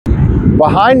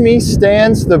Behind me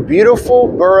stands the beautiful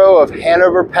borough of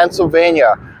Hanover,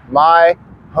 Pennsylvania, my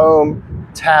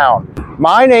hometown.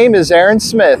 My name is Aaron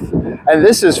Smith, and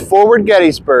this is Forward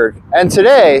Gettysburg, and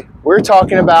today we're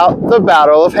talking about the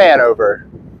Battle of Hanover.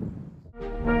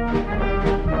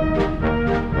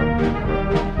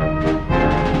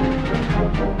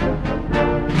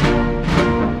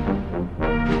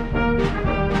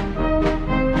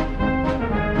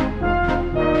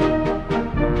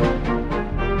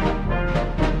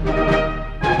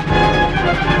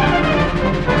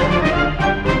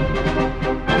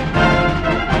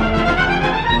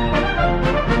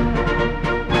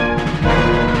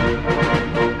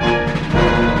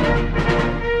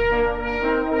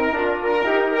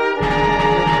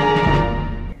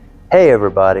 Hey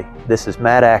everybody, this is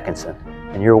Matt Atkinson,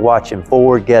 and you're watching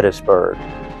Forward Gettysburg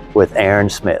with Aaron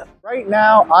Smith. Right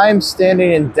now, I'm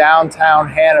standing in downtown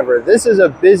Hanover. This is a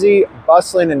busy,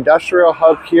 bustling industrial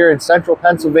hub here in central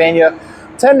Pennsylvania,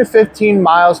 10 to 15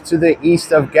 miles to the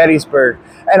east of Gettysburg.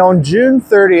 And on June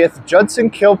 30th, Judson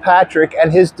Kilpatrick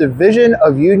and his division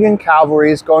of Union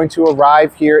cavalry is going to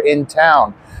arrive here in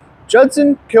town.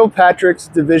 Judson Kilpatrick's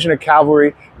division of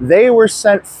cavalry, they were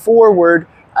sent forward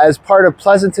as part of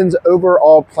Pleasanton's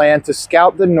overall plan to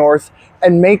scout the North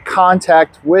and make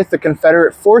contact with the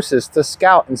Confederate forces to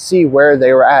scout and see where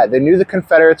they were at. They knew the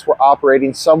Confederates were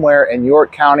operating somewhere in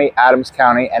York County, Adams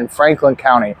County, and Franklin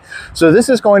County. So this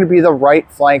is going to be the right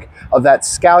flank of that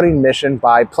scouting mission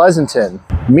by Pleasanton.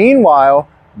 Meanwhile,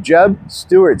 Jeb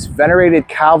Stuart's venerated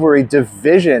cavalry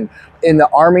division in the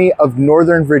Army of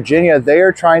Northern Virginia, they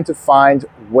are trying to find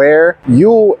where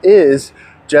Ewell is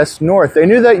just north. They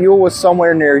knew that Ewell was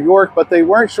somewhere near York, but they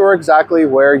weren't sure exactly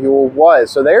where Ewell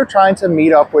was. So they were trying to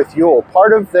meet up with Ewell.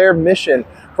 Part of their mission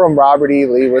from Robert E.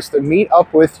 Lee was to meet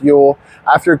up with Ewell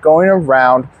after going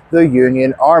around the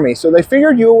Union Army. So they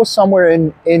figured Ewell was somewhere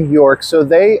in York. So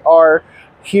they are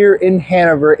here in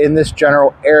Hanover in this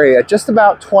general area, just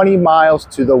about 20 miles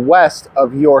to the west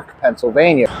of York,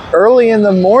 Pennsylvania. Early in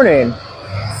the morning,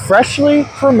 freshly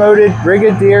promoted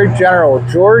Brigadier General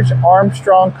George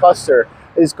Armstrong Custer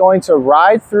is going to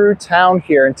ride through town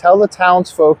here and tell the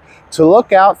townsfolk to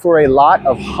look out for a lot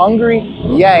of hungry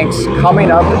Yanks coming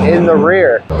up in the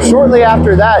rear. Shortly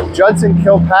after that, Judson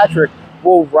Kilpatrick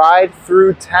will ride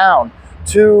through town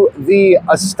to the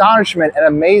astonishment and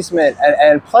amazement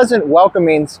and pleasant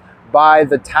welcomings by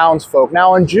the townsfolk.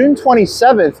 Now on June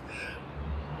 27th,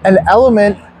 an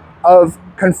element of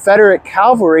Confederate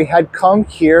cavalry had come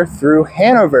here through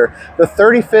Hanover. The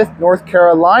 35th North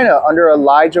Carolina under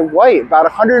Elijah White, about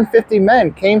 150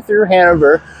 men came through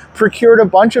Hanover, procured a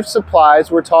bunch of supplies.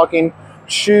 We're talking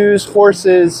shoes,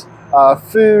 horses,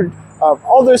 food,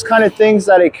 all those kind of things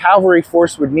that a cavalry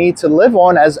force would need to live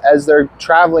on as they're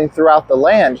traveling throughout the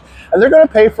land. And they're going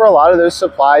to pay for a lot of those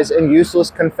supplies in useless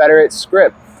Confederate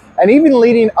scrip. And even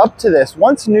leading up to this,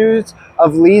 once news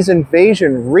of Lee's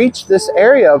invasion reached this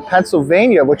area of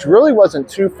Pennsylvania, which really wasn't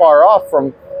too far off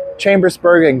from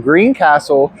Chambersburg and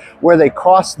Greencastle, where they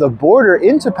crossed the border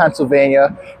into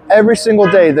Pennsylvania, every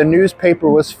single day the newspaper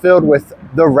was filled with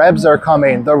 "the Rebs are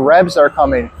coming, the Rebs are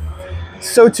coming."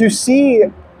 So to see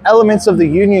elements of the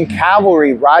Union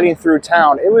cavalry riding through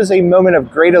town, it was a moment of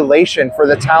great elation for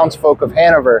the townsfolk of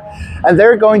Hanover. And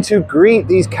they're going to greet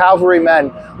these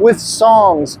cavalrymen with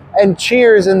songs and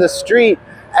cheers in the street.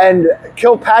 And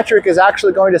Kilpatrick is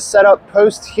actually going to set up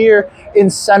posts here in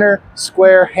Center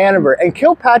Square, Hanover. And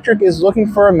Kilpatrick is looking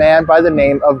for a man by the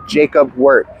name of Jacob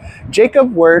Wirt.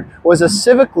 Jacob Wirt was a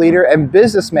civic leader and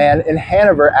businessman in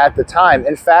Hanover at the time.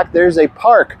 In fact, there's a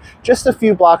park just a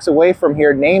few blocks away from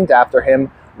here named after him,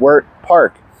 Wirt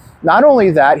Park. Not only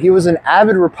that, he was an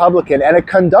avid Republican and a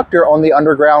conductor on the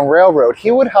Underground Railroad. He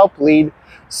would help lead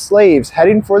slaves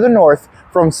heading for the north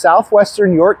from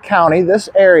southwestern York County, this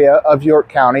area of York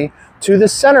County, to the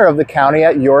center of the county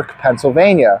at York,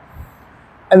 Pennsylvania.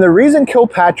 And the reason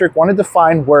Kilpatrick wanted to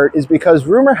find Wirt is because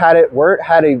rumor had it Wirt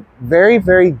had a very,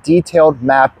 very detailed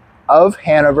map of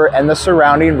Hanover and the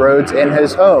surrounding roads in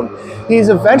his home. He's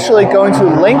eventually going to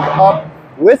link up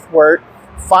with Wirt,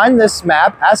 find this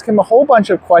map, ask him a whole bunch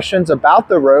of questions about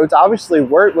the roads. Obviously,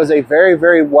 Wirt was a very,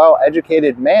 very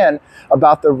well-educated man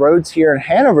about the roads here in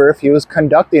Hanover if he was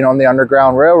conducting on the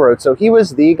Underground Railroad. So he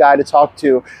was the guy to talk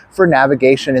to for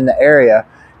navigation in the area.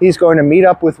 He's going to meet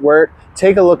up with Wirt,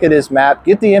 take a look at his map,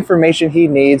 get the information he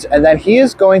needs, and then he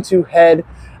is going to head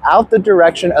out the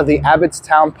direction of the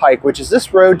Abbottstown Pike, which is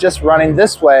this road just running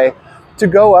this way to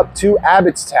go up to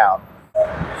Abbottstown.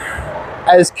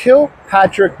 As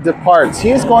Kilpatrick departs, he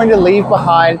is going to leave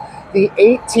behind the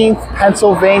 18th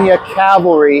Pennsylvania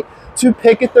Cavalry to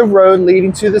picket the road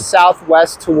leading to the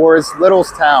southwest towards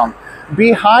Littlestown.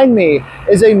 Behind me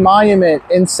is a monument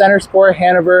in center square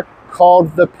Hanover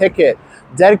called the Picket,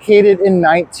 dedicated in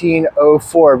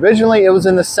 1904. Originally, it was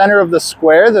in the center of the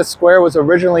square. The square was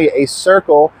originally a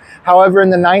circle. However, in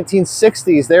the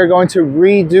 1960s, they're going to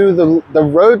redo the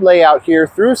road layout here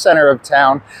through center of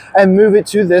town and move it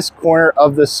to this corner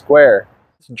of the square.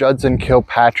 Judson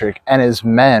Kilpatrick and his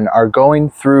men are going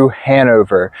through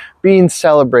Hanover, being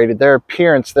celebrated, their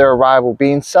appearance, their arrival,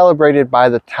 being celebrated by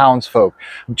the townsfolk.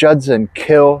 Judson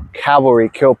Kill Cavalry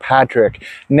Kilpatrick,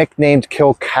 nicknamed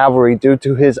Kill Cavalry due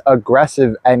to his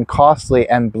aggressive and costly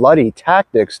and bloody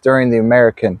tactics during the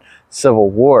American Civil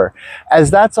War.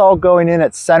 As that's all going in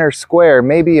at center square,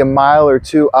 maybe a mile or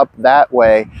two up that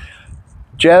way,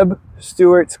 Jeb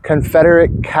Stuart's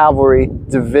Confederate Cavalry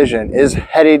Division is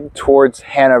headed towards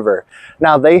Hanover.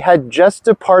 Now, they had just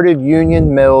departed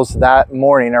Union Mills that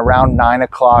morning around 9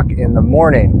 o'clock in the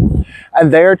morning,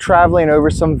 and they're traveling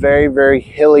over some very, very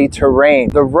hilly terrain.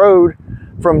 The road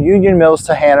from Union Mills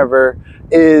to Hanover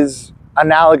is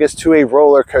analogous to a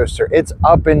roller coaster. It's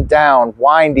up and down,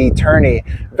 windy, turny,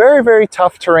 very, very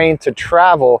tough terrain to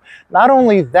travel. Not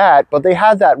only that, but they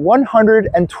had that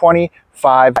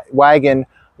 125 wagon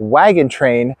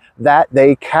train that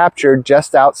they captured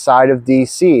just outside of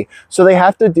DC. So they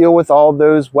have to deal with all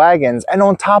those wagons. And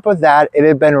on top of that, it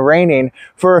had been raining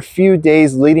for a few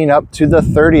days leading up to the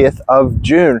 30th of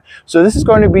June. So this is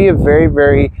going to be a very,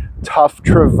 very tough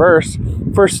traverse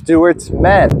for Stuart's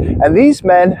men. And these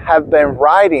men have been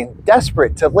riding,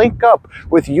 desperate to link up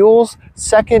with Ewell's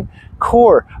 2nd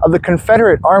Corps of the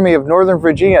Confederate Army of Northern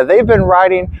Virginia. They've been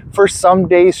riding for some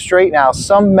days straight now,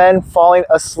 some men falling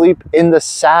asleep in the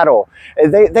saddle.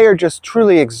 They are just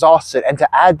truly exhausted, and to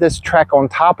add this trek on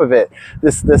top of it,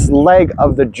 this leg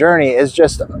of the journey is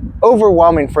just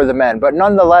overwhelming for the men. But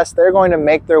nonetheless, they're going to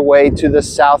make their way to the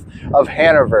south of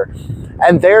Hanover.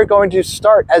 And they're going to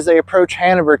start, as they approach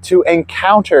Hanover, to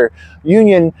encounter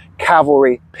Union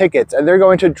cavalry pickets. And they're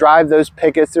going to drive those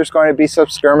pickets. There's going to be some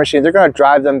skirmishing. They're going to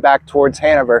drive them back towards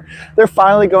Hanover. They're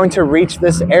finally going to reach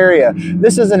this area.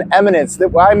 This is an eminence.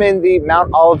 I'm in the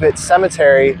Mount Olivet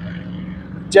Cemetery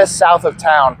just south of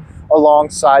town,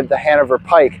 alongside the Hanover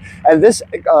Pike. And this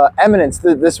eminence,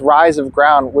 this rise of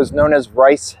ground, was known as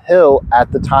Rice Hill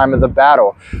at the time of the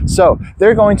battle. So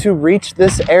they're going to reach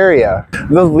this area.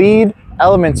 The lead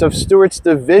elements of Stuart's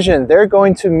division, they're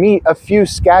going to meet a few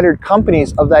scattered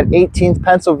companies of that 18th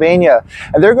Pennsylvania,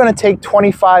 and they're going to take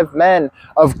 25 men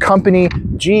of Company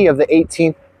G of the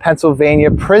 18th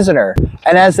Pennsylvania prisoner.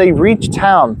 And as they reach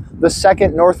town, the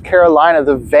 2nd North Carolina,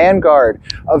 the vanguard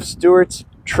of Stuart's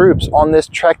troops on this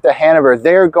trek to Hanover,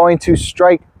 they're going to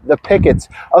strike the pickets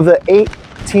of the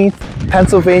 18th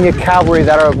Pennsylvania Cavalry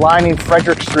that are lining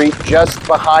Frederick Street just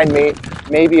behind me,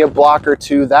 maybe a block or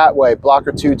two that way, block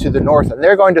or two to the north. And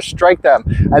they're going to strike them,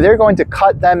 and they're going to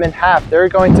cut them in half. They're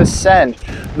going to send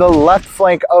the left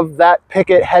flank of that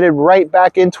picket headed right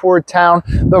back in toward town.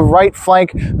 The right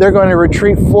flank, they're going to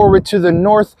retreat forward to the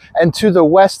north and to the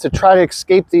west to try to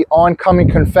escape the oncoming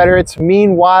Confederates.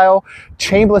 Meanwhile,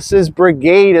 Chambliss's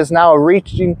brigade is now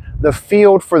reaching the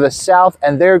field for the south,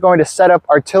 and they're going to set up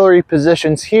artillery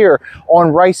positions here on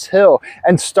Rice Hill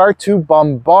and start to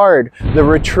bombard the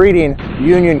retreating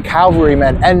Union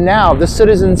cavalrymen. And now the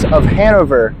citizens of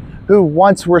Hanover, who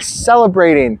once were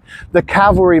celebrating the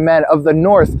cavalrymen of the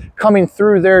North coming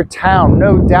through their town,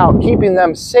 no doubt keeping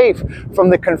them safe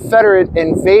from the Confederate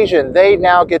invasion, they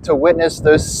now get to witness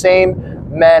those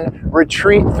same men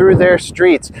retreat through their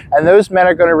streets. And those men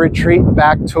are going to retreat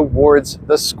back towards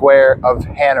the square of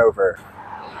Hanover.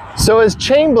 So as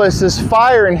Chambliss is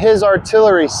firing his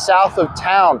artillery south of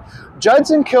town,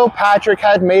 Judson Kilpatrick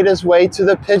had made his way to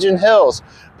the Pigeon Hills,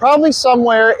 probably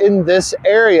somewhere in this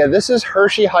area. This is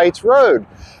Hershey Heights Road,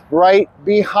 right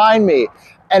behind me.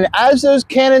 And as those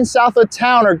cannons south of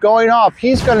town are going off,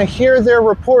 he's going to hear their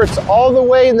reports all the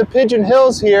way in the Pigeon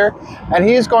Hills here, and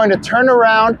he's going to turn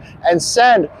around and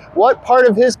send what part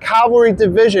of his cavalry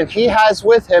division he has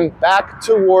with him back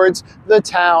towards the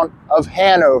town of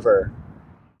Hanover.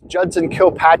 Judson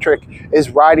Kilpatrick is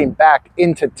riding back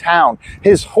into town,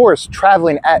 his horse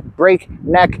traveling at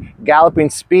breakneck galloping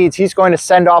speeds. He's going to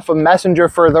send off a messenger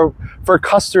for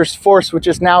Custer's force, which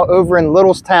is now over in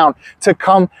Littlestown, to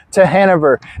come to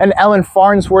Hanover. And Ellen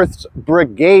Farnsworth's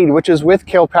brigade, which is with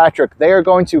Kilpatrick, they are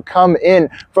going to come in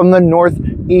from the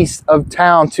northeast of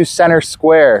town to Center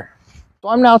Square. So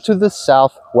I'm now to the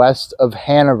southwest of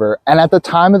Hanover, and at the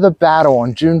time of the battle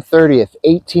on June 30th,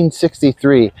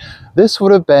 1863, this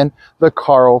would have been the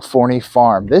Carl Forney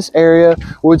Farm. This area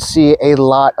would see a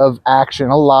lot of action,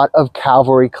 a lot of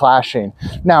cavalry clashing.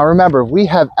 Now remember, we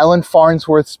have Ellen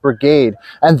Farnsworth's brigade,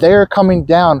 and they're coming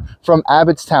down from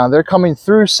Abbottstown. They're coming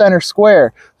through Center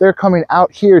Square. They're coming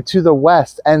out here to the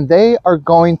west, and they are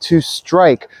going to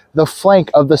strike the flank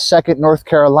of the 2nd North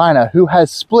Carolina, who has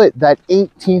split that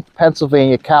 18th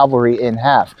Pennsylvania Cavalry in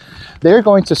half. They're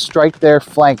going to strike their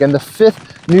flank, and the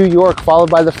 5th New York, followed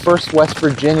by the 1st West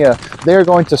Virginia, they're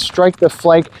going to strike the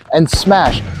flank and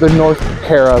smash the North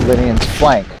Carolinians'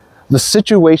 flank. The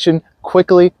situation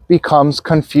quickly becomes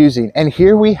confusing, and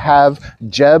here we have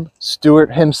Jeb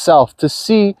Stuart himself to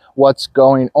see what's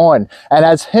going on. And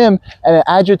as him and an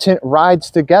adjutant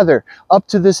rides together up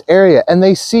to this area and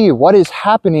they see what is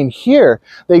happening here,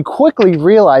 they quickly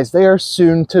realize they are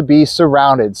soon to be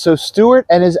surrounded. So Stuart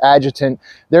and his adjutant,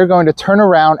 they're going to turn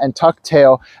around and tuck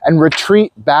tail and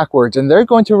retreat backwards, and they're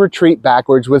going to retreat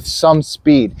backwards with some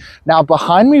speed. Now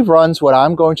behind me runs what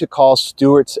I'm going to call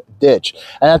Stuart's ditch,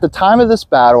 and at the time of this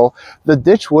battle, the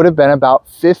ditch would have been about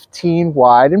 15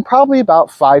 wide and probably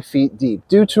about 5 feet deep.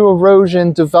 Due to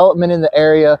erosion, development in the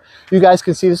area, you guys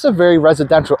can see this is a very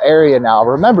residential area now.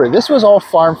 Remember, this was all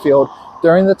farm field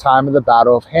during the time of the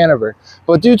Battle of Hanover.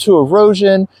 But due to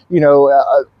erosion,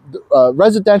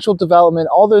 residential development,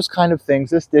 all those kind of things,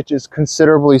 this ditch is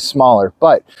considerably smaller.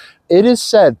 But it is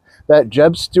said that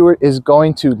Jeb Stuart is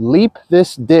going to leap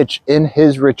this ditch in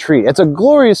his retreat. It's a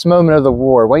glorious moment of the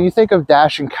war. When you think of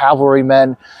dashing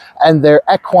cavalrymen and their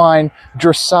equine,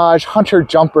 dressage,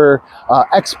 hunter-jumper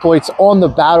exploits on the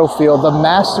battlefield, the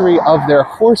mastery of their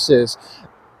horses,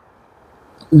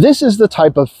 this is the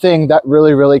type of thing that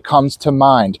really comes to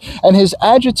mind. And his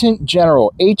adjutant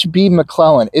general, H.B.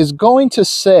 McClellan, is going to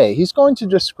say, he's going to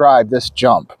describe this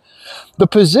jump. The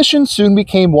position soon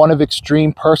became one of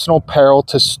extreme personal peril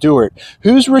to Stuart,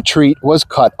 whose retreat was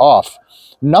cut off.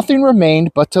 Nothing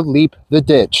remained but to leap the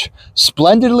ditch.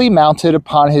 Splendidly mounted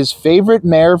upon his favorite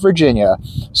mare, Virginia,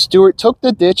 Stuart took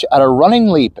the ditch at a running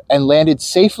leap and landed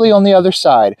safely on the other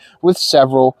side with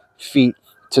several feet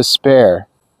to spare.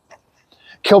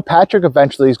 Kilpatrick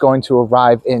eventually is going to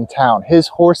arrive in town, his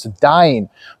horse dying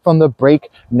from the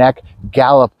breakneck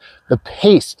gallop, the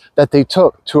pace that they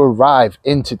took to arrive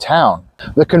into town.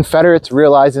 The Confederates,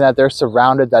 realizing that they're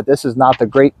surrounded, that this is not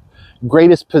the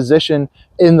greatest position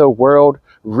in the world,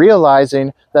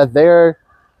 realizing that they're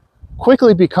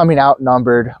quickly becoming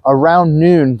outnumbered, around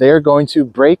noon, they're going to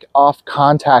break off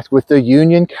contact with the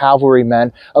Union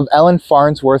cavalrymen of Ellen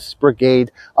Farnsworth's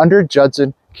brigade under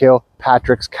Judson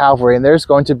Kilpatrick's cavalry, and there's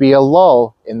going to be a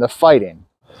lull in the fighting.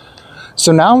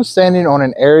 So now I'm standing on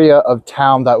an area of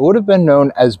town that would have been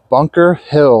known as Bunker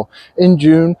Hill in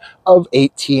June of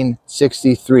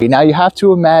 1863. Now you have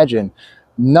to imagine,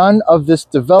 none of this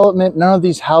development, none of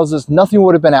these houses, nothing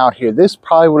would have been out here. This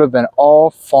probably would have been all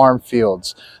farm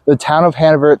fields. The town of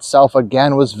Hanover itself,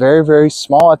 again, was very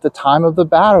small at the time of the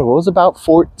battle. It was about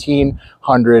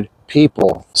 1,400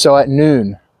 people. So at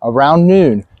noon, around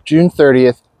noon, June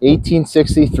 30th,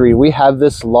 1863, we have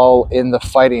this lull in the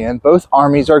fighting, and both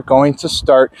armies are going to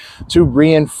start to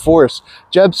reinforce.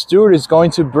 Jeb Stuart is going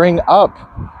to bring up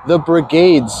the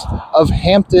brigades of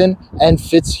Hampton and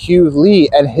Fitzhugh Lee,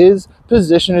 and his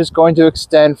position is going to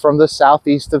extend from the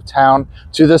southeast of town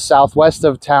to the southwest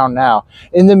of town now.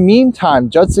 In the meantime,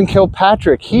 Judson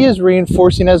Kilpatrick, he is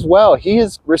reinforcing as well. He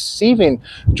is receiving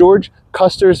George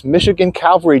Custer's Michigan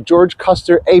Cavalry. George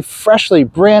Custer, a freshly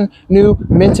brand new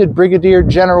minted brigadier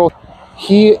general.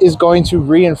 He is going to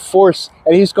reinforce,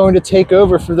 and he's going to take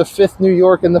over for the 5th New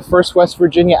York and the 1st West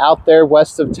Virginia out there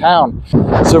west of town.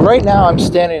 So right now I'm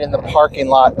standing in the parking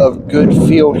lot of Good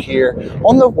Field here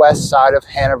on the west side of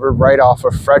Hanover, right off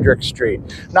of Frederick Street.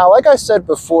 Now, like I said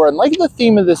before, and like the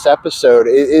theme of this episode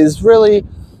is really,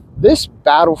 this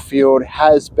battlefield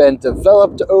has been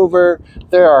developed over.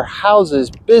 There are houses,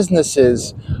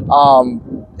 businesses,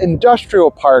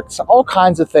 industrial parks, all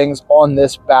kinds of things on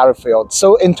this battlefield.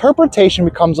 So interpretation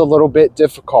becomes a little bit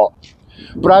difficult.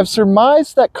 But I've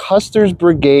surmised that Custer's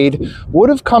brigade would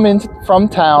have come in from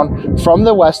town, from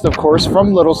the west, of course,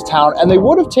 from Littlestown, and they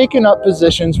would have taken up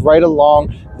positions right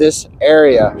along this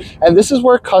area. And this is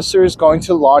where Custer is going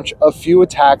to launch a few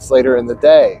attacks later in the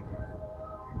day.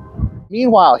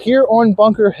 Meanwhile, here on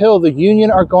Bunker Hill, the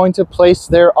Union are going to place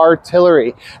their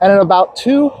artillery. And at about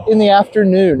 2 in the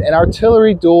afternoon, an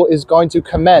artillery duel is going to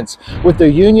commence with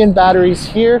the Union batteries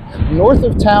here north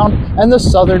of town and the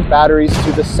Southern batteries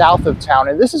to the south of town.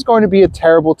 And this is going to be a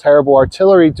terrible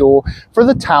artillery duel for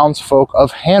the townsfolk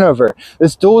of Hanover.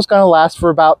 This duel is going to last for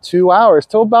about 2 hours,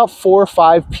 till about 4 or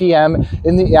 5 p.m.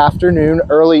 in the afternoon,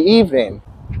 early evening.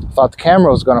 Thought the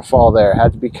camera was going to fall there.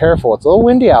 Had to be careful. It's a little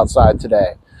windy outside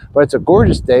today, but it's a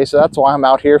gorgeous day, so that's why I'm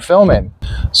out here filming.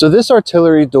 So this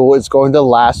artillery duel is going to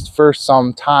last for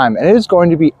some time, and it is going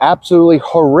to be absolutely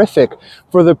horrific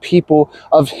for the people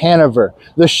of Hanover.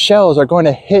 The shells are going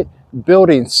to hit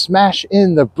buildings, smash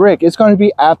in the brick. It's going to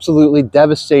be absolutely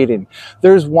devastating.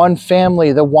 There's one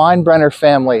family, the Weinbrenner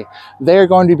family. They're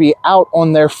going to be out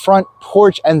on their front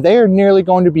porch, and they are nearly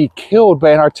going to be killed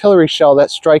by an artillery shell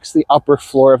that strikes the upper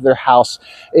floor of their house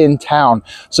in town.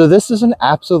 So this is an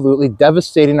absolutely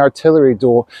devastating artillery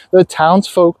duel. The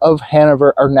townsfolk of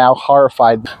Hanover are now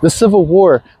horrified. The Civil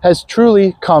War has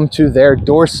truly come to their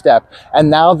doorstep, and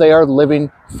now they are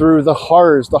living through the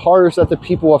horrors that the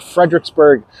people of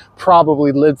Fredericksburg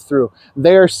probably lived through.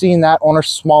 They are seeing that on a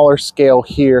smaller scale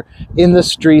here in the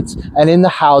streets and in the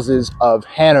houses of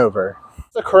Hanover.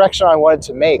 The correction I wanted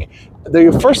to make: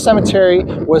 the first cemetery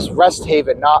was Rest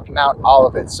Haven, not Mount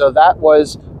Olivet. So that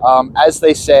was, as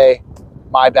they say,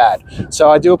 my bad. So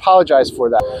I do apologize for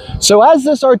that. So as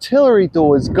this artillery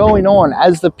duel is going on,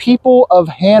 as the people of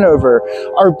Hanover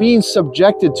are being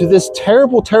subjected to this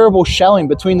terrible, terrible shelling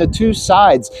between the two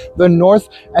sides, the North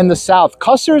and the South,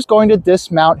 Custer is going to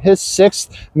dismount his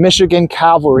 6th Michigan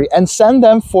Cavalry and send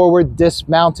them forward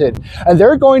dismounted. And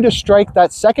they're going to strike that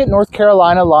 2nd North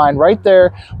Carolina line right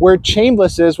there where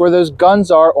Chambliss is, where those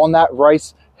guns are on that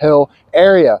Rice Hill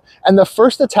area. And the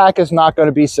first attack is not going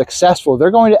to be successful. They're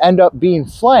going to end up being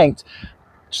flanked.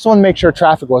 Just want to make sure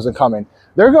traffic wasn't coming.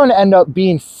 They're going to end up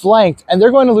being flanked, and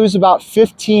they're going to lose about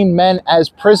 15 men as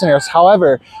prisoners.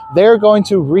 However, they're going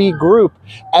to regroup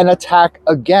and attack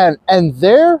again. And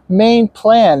their main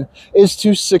plan is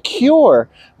to secure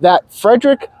that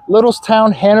Frederick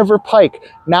Littlestown Hanover Pike,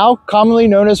 now commonly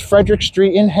known as Frederick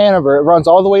Street in Hanover. It runs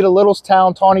all the way to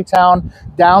Littlestown, Tawnytown,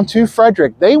 down to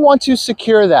Frederick. They want to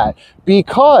secure that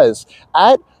because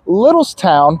at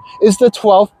Littlestown is the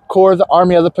 12th Corps of the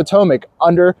Army of the Potomac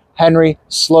under Henry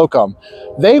Slocum.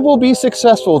 They will be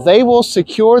successful. They will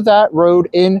secure that road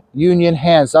in Union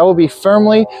hands. That will be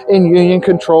firmly in Union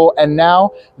control, and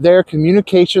now their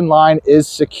communication line is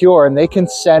secure and they can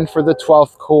send for the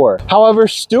 12th Corps. However,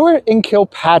 Stuart and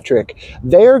Kilpatrick,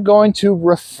 they are going to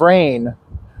refrain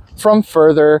from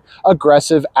further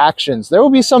aggressive actions. There will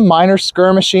be some minor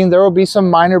skirmishing, there will be some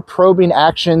minor probing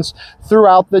actions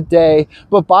throughout the day,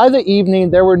 but by the evening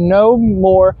there were no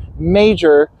more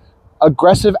major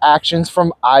aggressive actions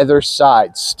from either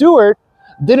side. Stuart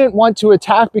didn't want to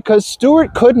attack because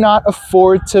Stuart could not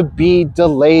afford to be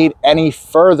delayed any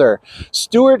further.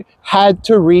 Stuart had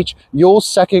to reach Ewell's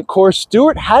 2nd Corps.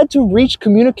 Stuart had to reach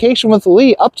communication with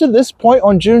Lee. Up to this point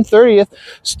on June 30th,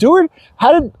 Stuart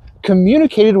had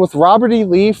communicated with Robert E.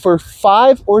 Lee for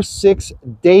 5 or 6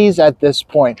 days at this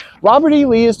point. Robert E.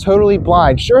 Lee is totally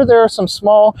blind. Sure, there are some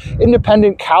small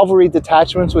independent cavalry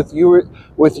detachments with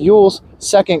Ewell's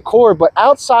 2nd Corps, but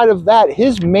outside of that,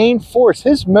 his main force,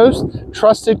 his most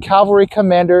trusted cavalry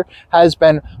commander, has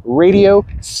been radio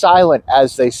silent,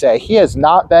 as they say. He has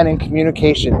not been in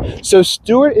communication. So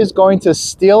Stuart is going to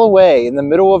steal away in the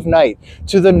middle of night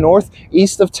to the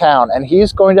northeast of town, and he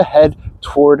is going to head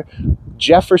toward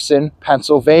Jefferson,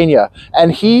 Pennsylvania.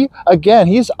 And he's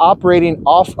operating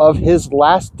off of his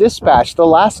last dispatch, the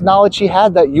last knowledge he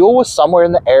had that Ewell was somewhere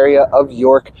in the area of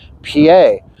York,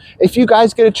 PA. If you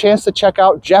guys get a chance to check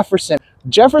out Jefferson,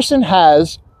 Jefferson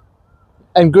has,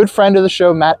 and good friend of the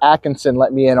show, Matt Atkinson,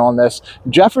 let me in on this.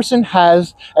 Jefferson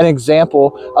has an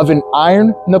example of an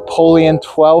Iron Napoleon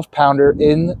 12-pounder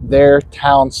in their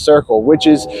town circle, which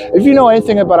is, if you know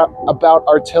anything about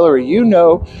artillery, you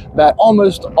know that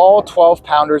almost all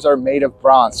 12-pounders are made of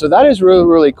bronze. So that is really,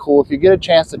 really cool. If you get a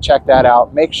chance to check that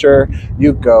out, make sure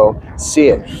you go see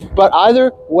it. But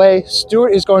either way,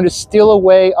 Stuart is going to steal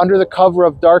away under the cover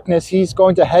of darkness. He's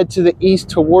going to head to the east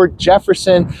toward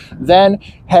Jefferson, then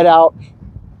head out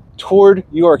toward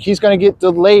York. He's going to get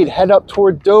delayed, head up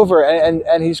toward Dover,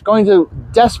 and he's going to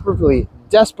desperately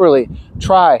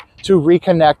try to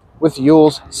reconnect with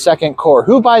Ewell's 2nd Corps,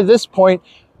 who by this point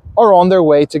are on their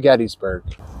way to Gettysburg.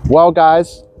 Well,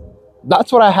 guys,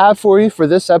 that's what I have for you for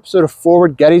this episode of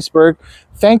Forward Gettysburg.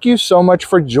 Thank you so much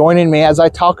for joining me as I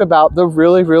talk about the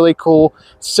really, really cool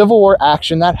Civil War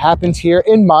action that happens here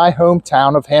in my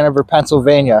hometown of Hanover,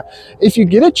 Pennsylvania. If you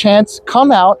get a chance,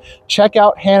 come out, check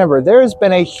out Hanover. There has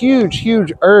been a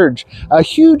huge urge, a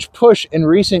huge push in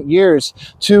recent years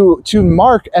to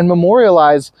mark and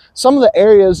memorialize some of the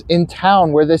areas in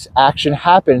town where this action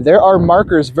happened. There are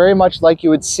markers very much like you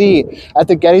would see at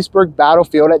the Gettysburg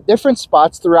battlefield at different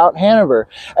spots throughout Hanover.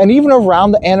 And even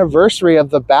around the anniversary of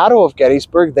the Battle of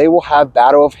Gettysburg, they will have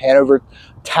Battle of Hanover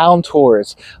town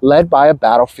tours led by a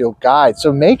battlefield guide.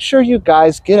 So make sure you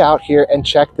guys get out here and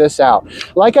check this out.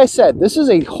 Like I said, this is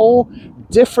a whole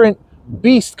different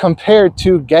beast compared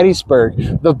to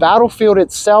Gettysburg. The battlefield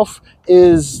itself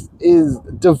is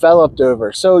developed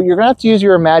over, so you're gonna have to use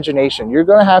your imagination. You're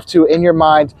gonna have to, in your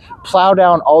mind, plow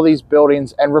down all these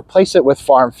buildings and replace it with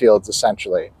farm fields,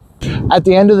 essentially. At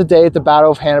the end of the day, at the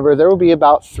Battle of Hanover, there will be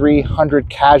about 300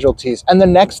 casualties. And the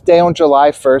next day, on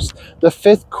July 1st, the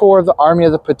 5th Corps of the Army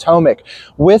of the Potomac,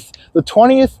 with the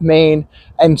 20th Maine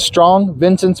and strong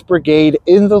Vincent's Brigade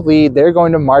in the lead, they're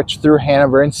going to march through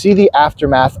Hanover and see the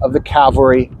aftermath of the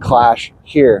cavalry clash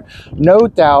here. No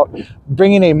doubt,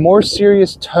 bringing a more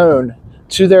serious tone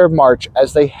to their march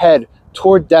as they head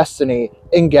toward destiny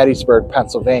in Gettysburg,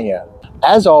 Pennsylvania.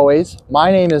 As always,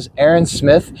 my name is Aaron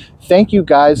Smith. Thank you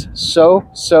guys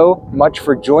so much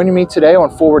for joining me today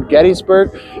on Forward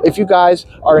Gettysburg. If you guys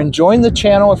are enjoying the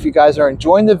channel, if you guys are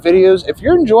enjoying the videos, if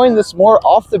you're enjoying this more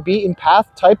off the beaten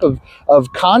path type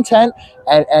of content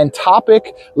and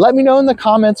topic, let me know in the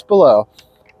comments below.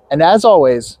 And as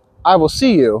always, I will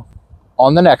see you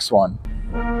on the next one.